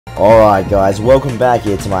Alright guys, welcome back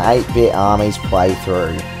here to my 8-bit Armies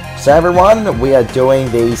playthrough. So everyone, we are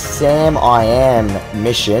doing the Sam I Am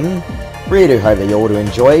mission. Really do hope that you all do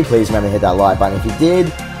enjoy. Please remember to hit that like button if you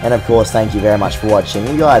did. And of course, thank you very much for watching.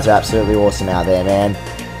 You guys are absolutely awesome out there, man.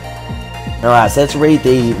 Alright, so let's read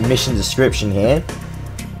the mission description here.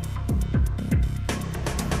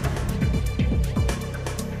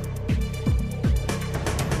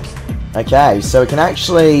 Okay, so we can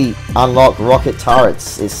actually unlock rocket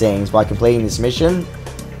turrets, it seems, by completing this mission.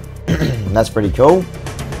 That's pretty cool.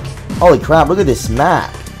 Holy crap, look at this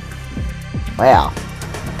map. Wow.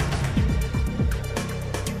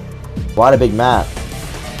 Quite a big map.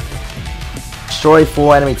 Destroy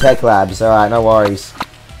 4 enemy tech labs. Alright, no worries.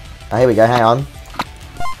 Oh, here we go, hang on.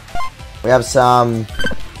 We have some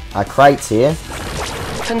crates here.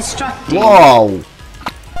 Constructing. Whoa!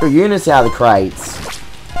 2 units out of the crates.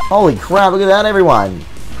 Holy crap, look at that, everyone.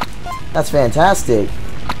 That's fantastic.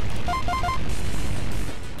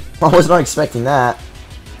 I was not expecting that.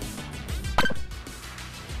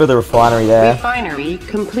 For the refinery there. Refinery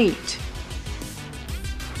complete.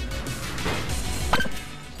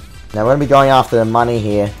 Now we're going to be going after the money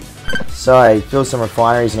here. So, build some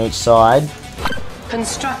refineries on each side.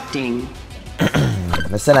 Constructing.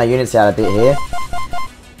 Let's send our units out a bit here.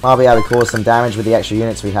 Might be able to cause some damage with the extra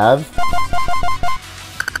units we have.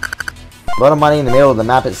 A lot of money in the middle of the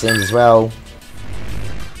map, it seems, as well.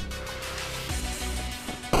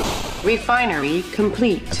 Refinery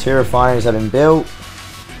complete. 2 refineries have been built.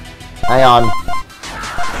 Hang on.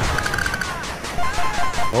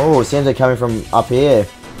 Oh, it seems they're coming from up here.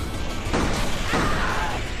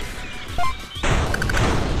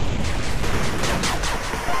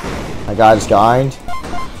 That guy just got owned.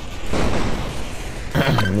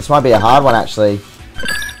 This might be a hard one, actually.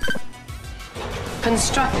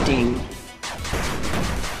 Constructing.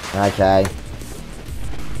 Okay.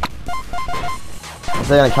 So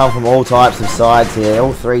they're going to come from all types of sides here,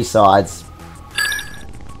 all 3 sides.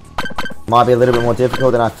 Might be a little bit more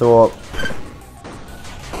difficult than I thought.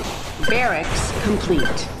 Barracks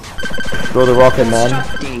complete. Build the rocket men.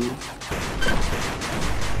 Constructing.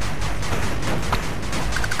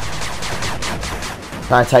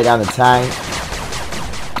 Trying to take down the tank.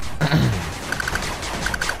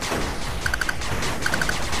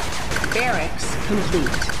 Barracks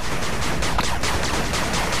complete.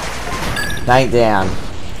 Tank down.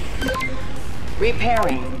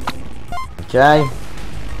 Repairing. Okay.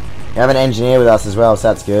 We have an engineer with us as well, so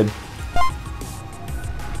that's good.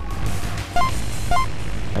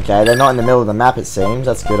 Okay, they're not in the middle of the map, it seems.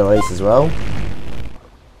 That's good at least as well.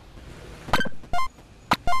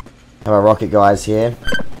 Have our rocket guys here.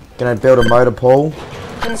 Gonna build a motor pool.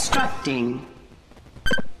 Constructing.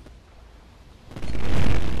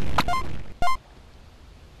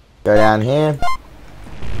 Go down here.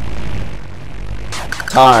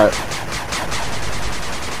 Turret.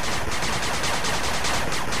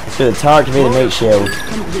 Let's do the turret to be the meat shield.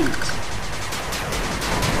 Complete.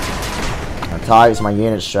 Target's my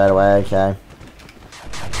unit straight away, okay.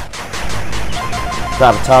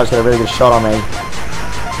 Crap, the target's got a really good shot on me.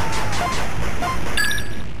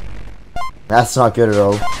 That's not good at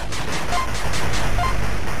all.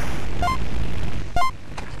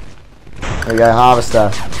 There we go,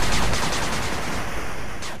 harvester.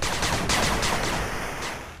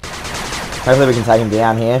 Hopefully we can take him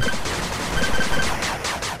down here.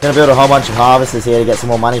 Gonna build a whole bunch of harvesters here to get some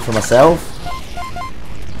more money for myself.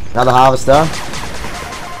 Another harvester.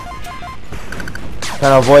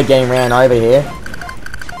 Trying to avoid getting ran over here.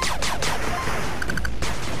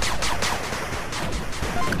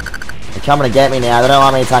 They're coming to get me now. They don't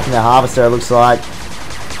want me attacking the harvester, it looks like.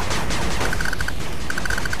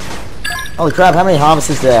 Holy crap, how many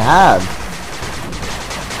harvesters do they have?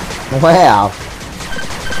 Wow.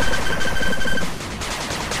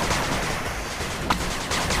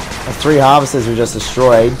 That's 3 harvesters we just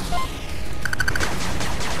destroyed.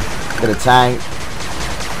 Get a tank.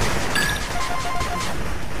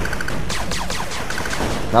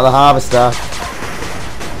 Another harvester.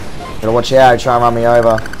 Gotta watch out, try and run me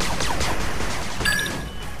over.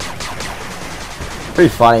 Pretty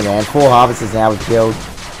funny, man. 4 harvesters now we've killed.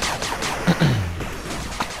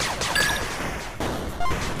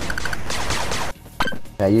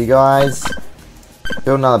 Okay, you guys.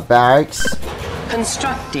 Build another barracks.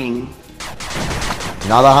 Constructing.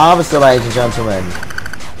 Another harvester, ladies and gentlemen.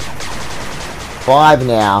 5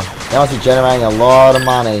 now. They must be generating a lot of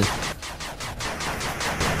money.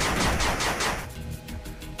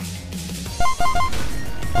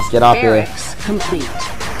 Let's get up Barracks here. Complete.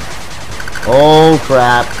 Oh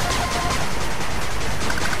crap.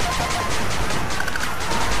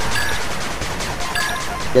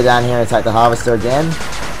 Go down here and attack the harvester again.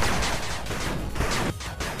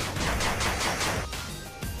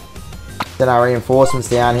 Then our reinforcements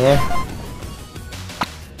down here.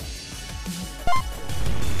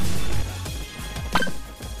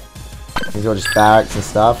 These are all just barracks and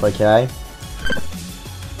stuff, okay.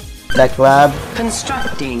 Tech lab.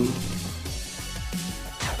 Constructing.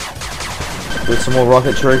 With some more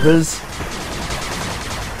rocket troopers.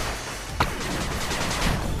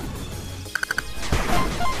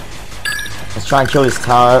 Let's try and kill this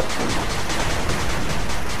turret.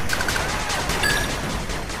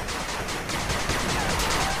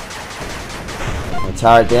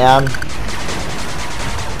 Turret down.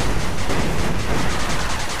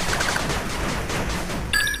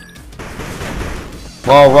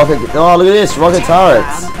 Whoa, rocket. Oh, look at this. Rocket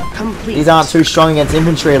turrets. These aren't too strong against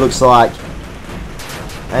infantry, it looks like.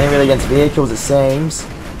 Only really against vehicles, it seems.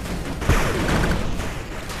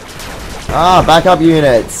 Ah, backup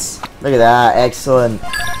units. Look at that. Excellent.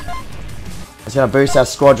 It's going to boost our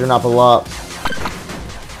squadron up a lot.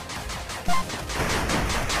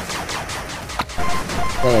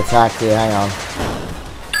 Getting attacked here, hang on.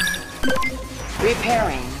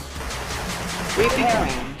 Repairing.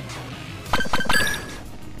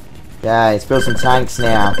 Okay, let's build some tanks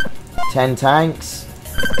now. 10 tanks.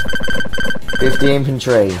 50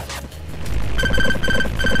 infantry.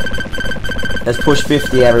 Let's push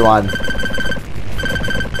 50, everyone.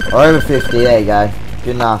 Or over 50, there you go.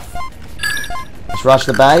 Good enough. Let's rush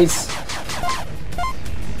the base.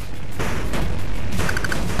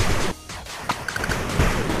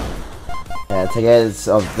 Yeah, take care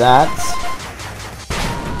of that.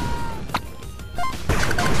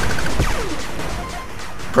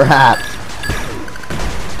 Crap.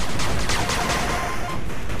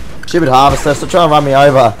 Stupid harvester, stop trying to run me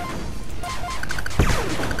over.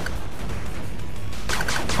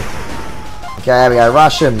 Okay, there we go.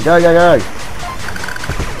 Rush him. Go, go, go.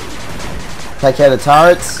 Take care of the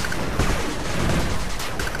turrets.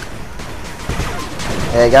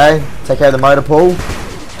 There you go. Take care of the motor pool.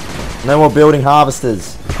 No more building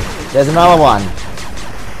harvesters. There's another one.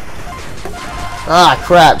 Ah,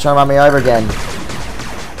 crap. Trying to run me over again.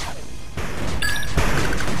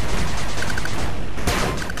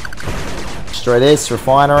 Destroy this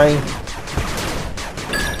refinery.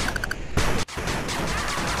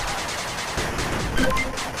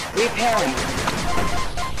 Repairing.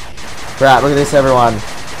 Crap, look at this, everyone.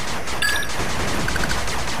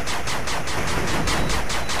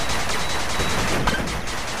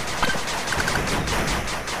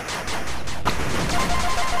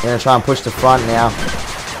 I'm gonna try and push the front now.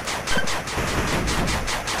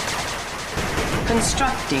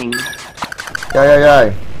 Constructing. Go, go,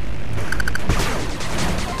 go.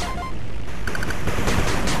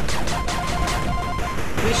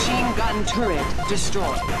 Machine gun turret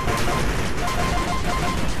destroyed.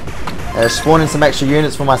 Spawning some extra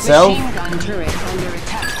units for myself. Machine gun turret under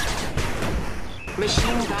attack.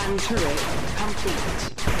 Machine gun turret complete.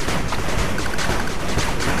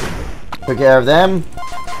 Took care of them.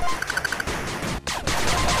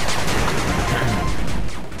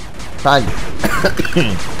 Try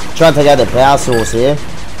and take out the power source here.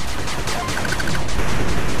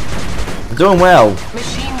 I'm doing well.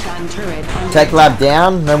 Machine gun turret under Tech lab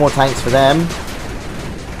down. No more tanks for them.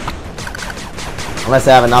 Unless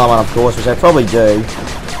they have another one, of course, which they probably do.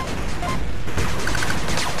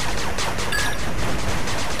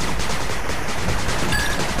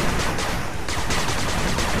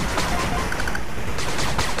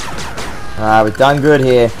 Alright, we've done good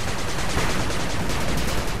here.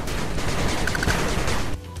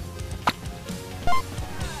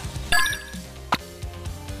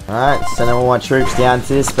 Alright, sending all my troops down to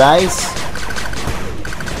this base.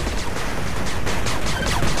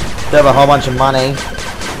 They have a whole bunch of money.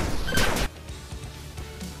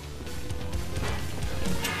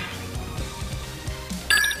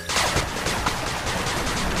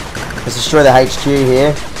 Let's destroy the HQ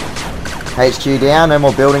here. HQ down, no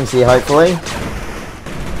more buildings here hopefully.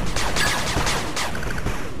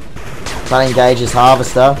 Trying to engage this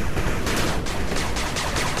harvester.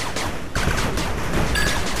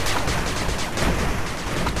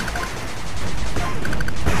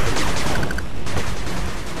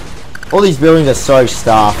 All these buildings are so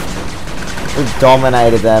stuffed. We've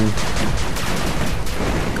dominated them.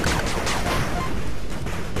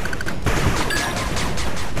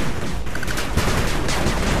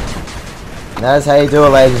 That's how you do it,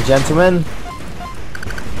 ladies and gentlemen.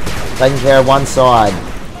 Taking care of one side.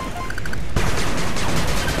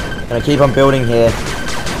 Gonna keep on building here.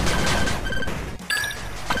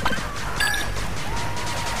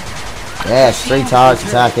 Yes, 3 turrets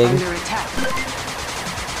attacking.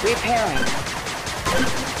 Repairing.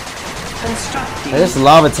 Constructing. They just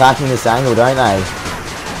love attacking this angle, don't they?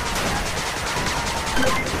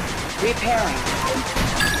 Repairing.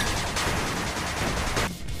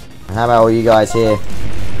 How about all you guys here?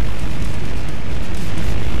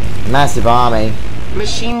 Massive army.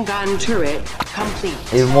 Machine gun turret complete.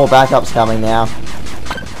 Even more backups coming now.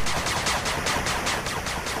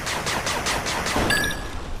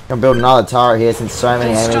 I'm gonna build another turret here since so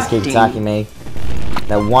many enemies keep attacking me.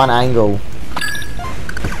 That one angle.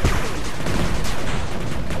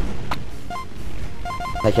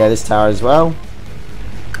 Take care of this tower as well.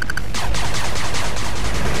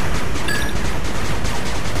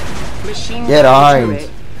 Machine Get gun owned.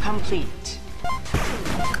 turret complete.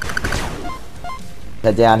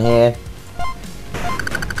 Head down here.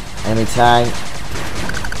 Enemy tank.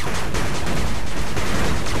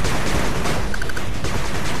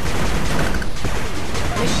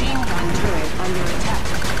 Machine gun turret under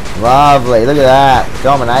attack. Lovely. Look at that.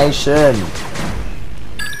 Domination.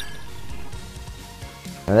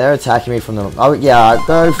 And they're attacking me from the... Oh, yeah. I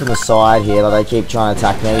go from the side here. Like they keep trying to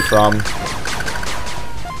attack me from.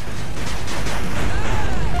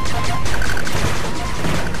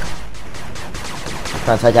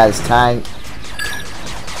 Trying to take out his tank.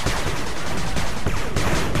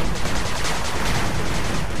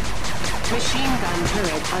 Machine gun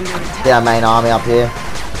turret under attack. Get our main army up here.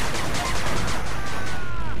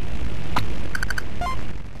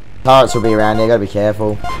 Turrets will be around here, gotta be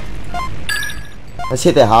careful. Let's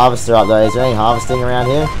hit their harvester up though. Is there any harvesting around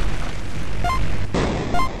here?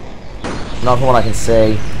 Not from what I can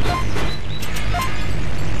see.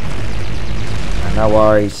 No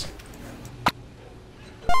worries.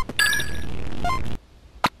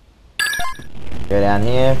 Go down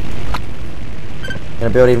here.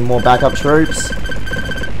 Gonna build even more backup troops.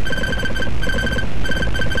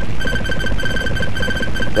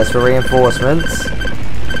 That's for reinforcements.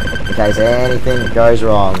 In case anything goes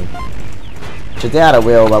wrong. Which I doubt it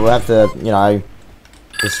will, but we'll have to, you know,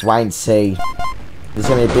 just wait and see. There's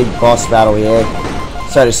gonna be a big boss battle here,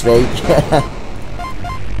 so to speak.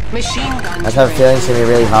 Machine gun I just have a feeling it's gonna be a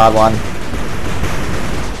really hard one.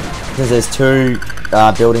 Because there's two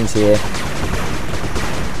buildings here.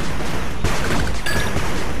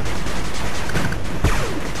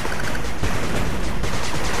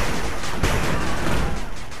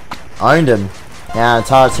 Owned him. Now the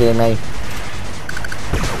turret's hitting me.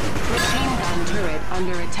 Machine gun turret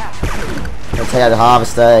under attack. Gonna take out the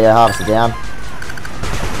harvester. There you go, harvester down.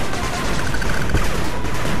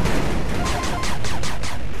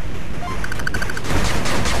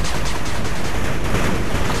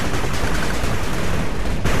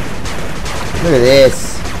 Look at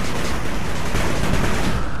this.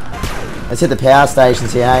 Let's hit the power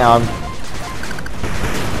stations here. Hang on.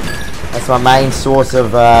 That's my main source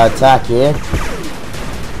of attack here.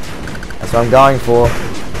 That's what I'm going for.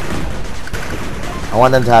 I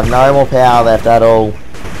want them to have no more power left at all.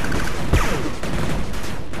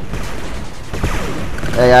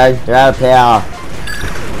 There you go, they're out of power.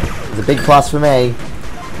 It's a big plus for me.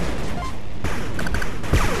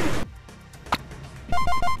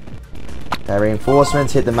 Okay,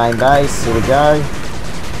 reinforcements, hit the main base, here we go.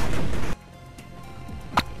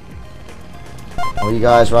 All you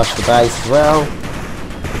guys rush the base as well.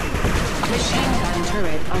 Machine gun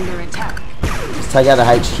turret under attack. Let's take out the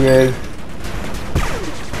HQ.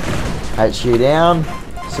 HQ down.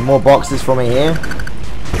 Some more boxes for me here.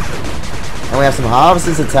 And we have some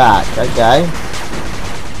harvesters attack. Okay.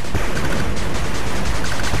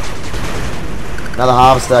 Another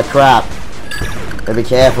harvester. Crap. Gotta be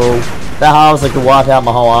careful. That harvester could wipe out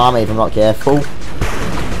my whole army if I'm not careful.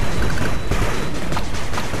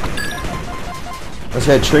 Let's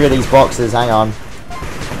go trigger these boxes. Hang on.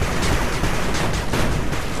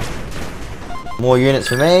 More units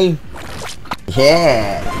for me.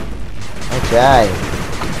 Yeah. Okay.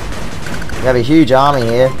 We have a huge army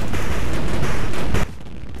here.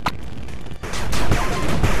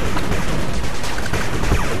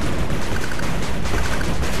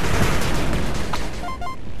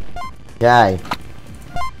 Okay.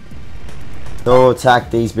 So attack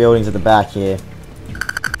these buildings at the back here.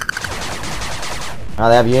 Oh,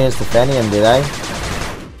 they have units defending them, do they?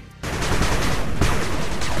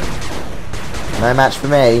 No match for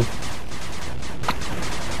me.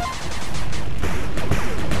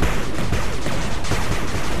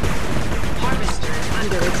 Harvester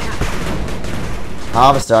under attack.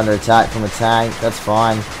 Harvester under attack from a tank. That's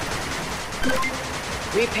fine.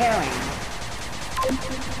 Repairing.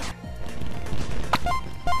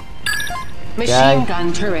 Machine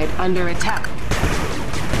gun turret under attack.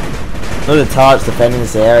 Look at the turrets defending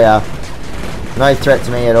this area. No threat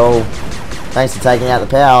to me at all. Thanks for taking out the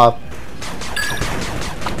power.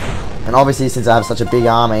 And obviously, since I have such a big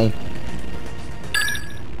army,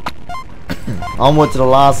 onward to the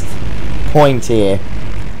last point here.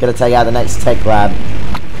 Gotta take out the next tech lab.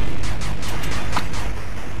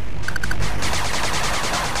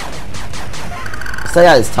 Let's take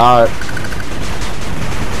out this turret.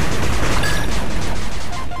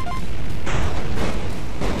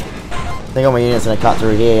 I think all my units are gonna cut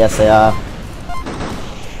through here. Yes, they are.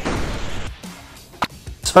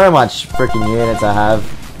 So much freaking units I have.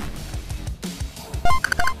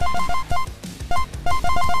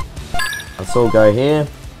 Let's all go here.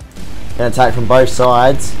 Gonna attack from both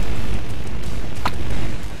sides.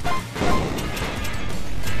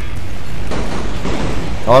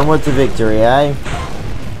 Onward to victory, eh?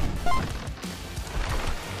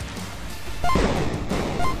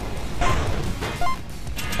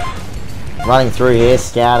 Running through here,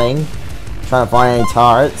 scouting. Trying to find any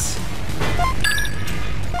turrets.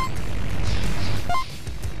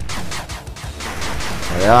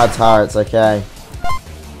 There are turrets, okay.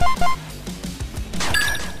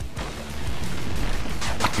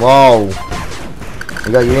 Whoa!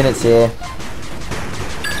 We got units here.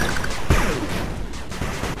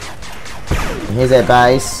 And here's their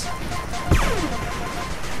base.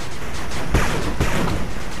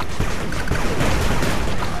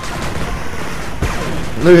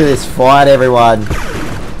 Look at this fight, everyone.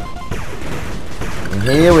 And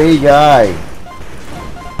here we go.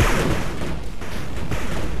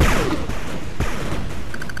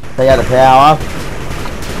 Take out the power.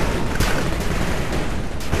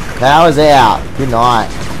 Power's out. Good night.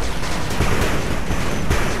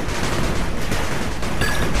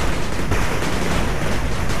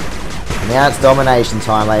 Now it's domination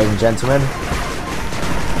time, ladies and gentlemen.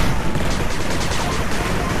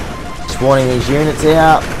 Spawning these units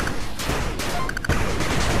out.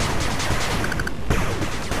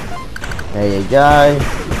 There you go.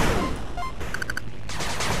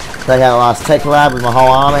 Take out the last tech lab with my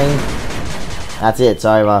whole army. That's it, it's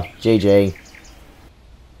over. GG.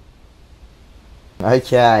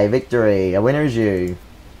 Okay, victory. A winner is you.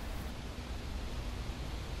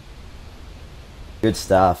 Good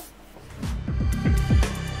stuff.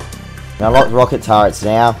 Now unlock rocket turrets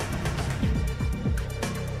now.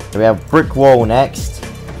 So we have brick wall next.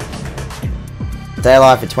 Stay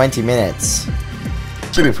alive for 20 minutes.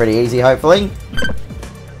 Should be pretty easy, hopefully.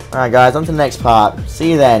 Alright guys, on to the next part.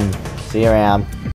 See you then. See you around.